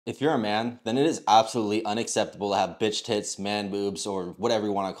If you're a man, then it is absolutely unacceptable to have bitch tits, man boobs, or whatever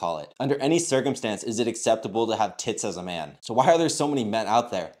you want to call it. Under any circumstance is it acceptable to have tits as a man. So why are there so many men out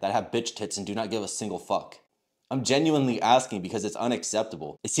there that have bitch tits and do not give a single fuck? I'm genuinely asking because it's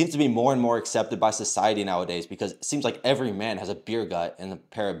unacceptable. It seems to be more and more accepted by society nowadays because it seems like every man has a beer gut and a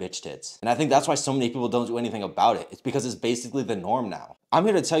pair of bitch tits. And I think that's why so many people don't do anything about it. It's because it's basically the norm now. I'm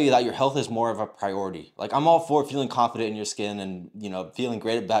here to tell you that your health is more of a priority. Like, I'm all for feeling confident in your skin and, feeling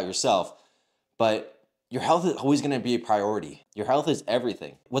great about yourself, but your health is always going to be a priority. Your health is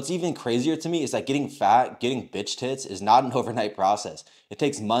everything. What's even crazier to me is that getting fat, getting bitch tits is not an overnight process. It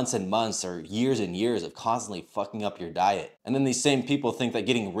takes months and months or years and years of constantly fucking up your diet. And then these same people think that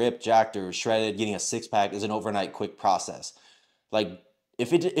getting ripped, jacked, or shredded, getting a six-pack is an overnight quick process. Like,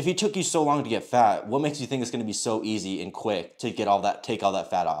 if it took you so long to get fat, what makes you think it's going to be so easy and quick to take all that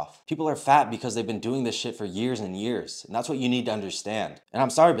fat off? People are fat because they've been doing this shit for years and years, and that's what you need to understand. And I'm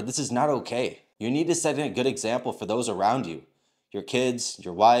sorry, but this is not okay. You need to set a good example for those around you. Your kids,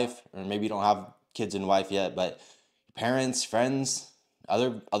 your wife, or maybe you don't have kids and wife yet, but your parents, friends,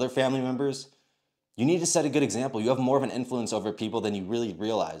 other family members. You need to set a good example. You have more of an influence over people than you really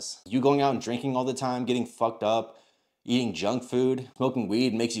realize. You going out and drinking all the time, getting fucked up, eating junk food, smoking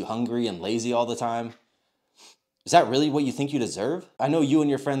weed makes you hungry and lazy all the time. Is that really what you think you deserve? I know you and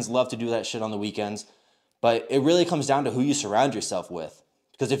your friends love to do that shit on the weekends, but it really comes down to who you surround yourself with.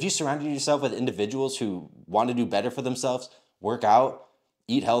 Because if you surrounded yourself with individuals who want to do better for themselves, work out,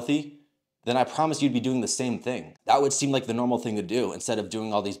 eat healthy, then I promise you'd be doing the same thing. That would seem like the normal thing to do instead of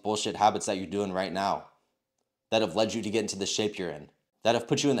doing all these bullshit habits that you're doing right now that have led you to get into the shape you're in, that have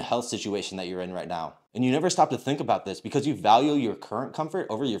put you in the health situation that you're in right now. And you never stop to think about this because you value your current comfort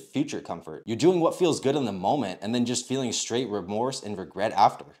over your future comfort. You're doing what feels good in the moment and then just feeling straight remorse and regret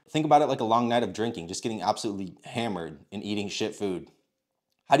after. Think about it like a long night of drinking, just getting absolutely hammered and eating shit food.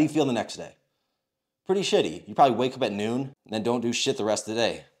 How do you feel the next day? Pretty shitty. You probably wake up at noon and then don't do shit the rest of the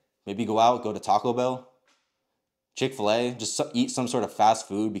day. Maybe go out, go to Taco Bell, Chick-fil-A, just eat some sort of fast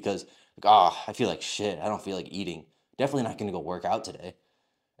food because, I feel like shit. I don't feel like eating. Definitely not gonna go work out today.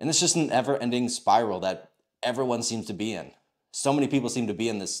 And it's just an ever-ending spiral that everyone seems to be in. So many people seem to be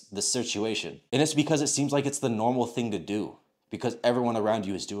in this situation. And it's because it seems like it's the normal thing to do because everyone around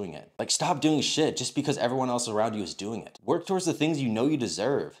you is doing it. Like, stop doing shit just because everyone else around you is doing it. Work towards the things you know you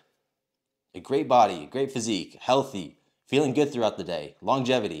deserve. A great body, great physique, healthy, feeling good throughout the day,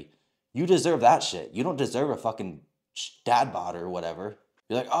 longevity. You deserve that shit. You don't deserve a fucking dad bod or whatever.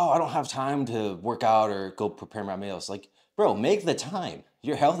 You're like, I don't have time to work out or go prepare my meals. Like, bro, make the time.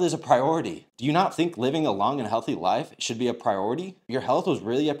 Your health is a priority. Do you not think living a long and healthy life should be a priority? If your health was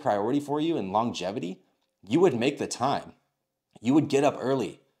really a priority for you and longevity, you would make the time. You would get up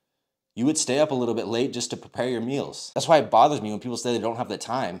early. You would stay up a little bit late just to prepare your meals. That's why it bothers me when people say they don't have the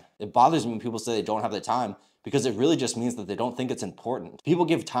time. It bothers me when people say they don't have the time because it really just means that they don't think it's important. People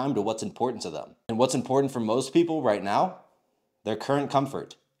give time to what's important to them. And what's important for most people right now? Their current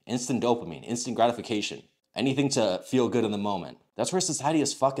comfort, instant dopamine, instant gratification, anything to feel good in the moment. That's where society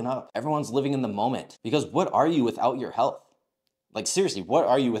is fucking up. Everyone's living in the moment. Because what are you without your health? Like, seriously, what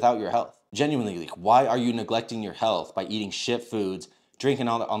are you without your health? Genuinely, like, why are you neglecting your health by eating shit foods, drinking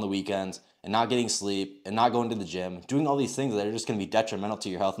on the weekends, and not getting sleep, and not going to the gym, doing all these things that are just going to be detrimental to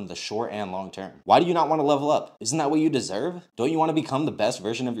your health in the short and long term? Why do you not want to level up? Isn't that what you deserve? Don't you want to become the best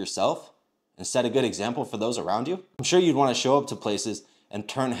version of yourself and set a good example for those around you? I'm sure you'd want to show up to places and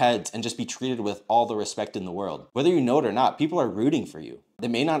turn heads and just be treated with all the respect in the world. Whether you know it or not, people are rooting for you. They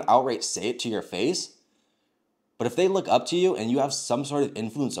may not outright say it to your face, but if they look up to you and you have some sort of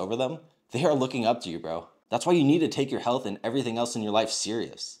influence over them, they are looking up to you, bro. That's why you need to take your health and everything else in your life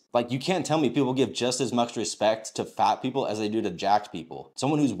serious. Like, you can't tell me people give just as much respect to fat people as they do to jacked people.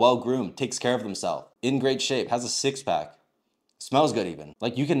 Someone who's well-groomed, takes care of themselves, in great shape, has a six-pack, smells good even.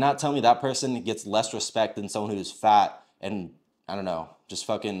 Like, you cannot tell me that person gets less respect than someone who's fat and, I don't know, just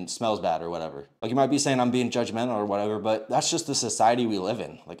fucking smells bad or whatever. Like, you might be saying I'm being judgmental or whatever, but that's just the society we live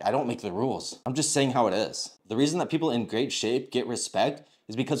in. Like, I don't make the rules. I'm just saying how it is. The reason that people in great shape get respect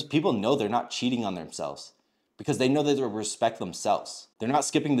is because people know they're not cheating on themselves. Because they know that they respect themselves. They're not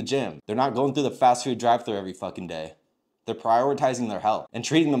skipping the gym. They're not going through the fast food drive-thru every fucking day. They're prioritizing their health and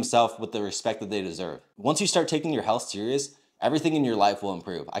treating themselves with the respect that they deserve. Once you start taking your health serious, everything in your life will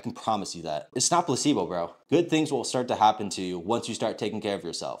improve. I can promise you that. It's not placebo, bro. Good things will start to happen to you once you start taking care of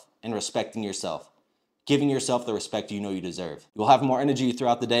yourself and respecting yourself. Giving yourself the respect you know you deserve. You'll have more energy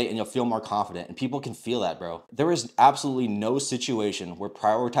throughout the day and you'll feel more confident, and people can feel that, bro. There is absolutely no situation where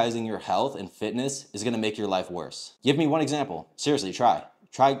prioritizing your health and fitness is gonna make your life worse. Give me one example. Seriously, try.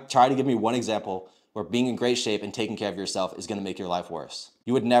 Try to give me one example where being in great shape and taking care of yourself is gonna make your life worse.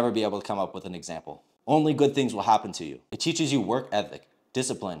 You would never be able to come up with an example. Only good things will happen to you. It teaches you work ethic,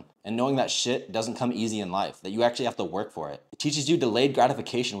 discipline, and knowing that shit doesn't come easy in life, that you actually have to work for it. It teaches you delayed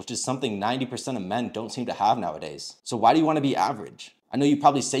gratification, which is something 90% of men don't seem to have nowadays. So why do you want to be average? I know you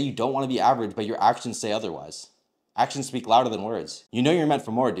probably say you don't want to be average, but your actions say otherwise. Actions speak louder than words. You know you're meant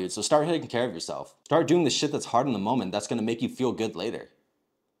for more, dude, so start taking care of yourself. Start doing the shit that's hard in the moment that's gonna make you feel good later.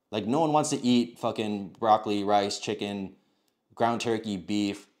 Like, no one wants to eat fucking broccoli, rice, chicken, ground turkey,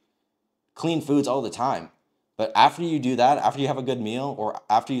 beef, clean foods all the time. But after you do that, after you have a good meal, or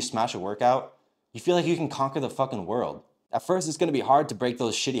after you smash a workout, you feel like you can conquer the fucking world. At first, it's gonna be hard to break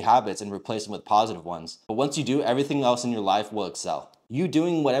those shitty habits and replace them with positive ones. But once you do, everything else in your life will excel. You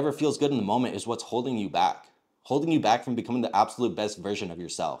doing whatever feels good in the moment is what's holding you back. Holding you back from becoming the absolute best version of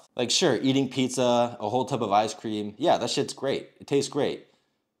yourself. Like, sure, eating pizza, a whole tub of ice cream, yeah, that shit's great. It tastes great.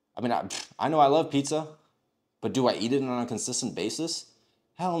 I mean, I know I love pizza, but do I eat it on a consistent basis?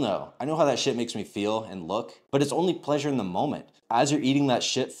 Hell no. I know how that shit makes me feel and look, but it's only pleasure in the moment. As you're eating that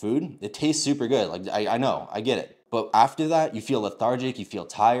shit food, it tastes super good. Like, I know, I get it. But after that, you feel lethargic, you feel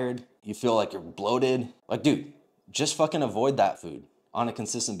tired, you feel like you're bloated. Like, dude, just fucking avoid that food on a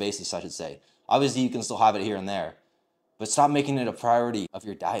consistent basis, I should say. Obviously, you can still have it here and there, but stop making it a priority of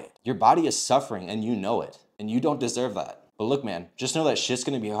your diet. Your body is suffering and you know it, and you don't deserve that. But look, man, just know that shit's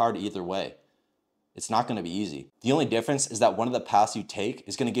gonna be hard either way. It's not gonna be easy. The only difference is that one of the paths you take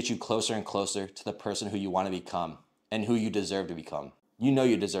is gonna get you closer and closer to the person who you wanna become and who you deserve to become. You know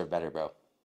you deserve better, bro.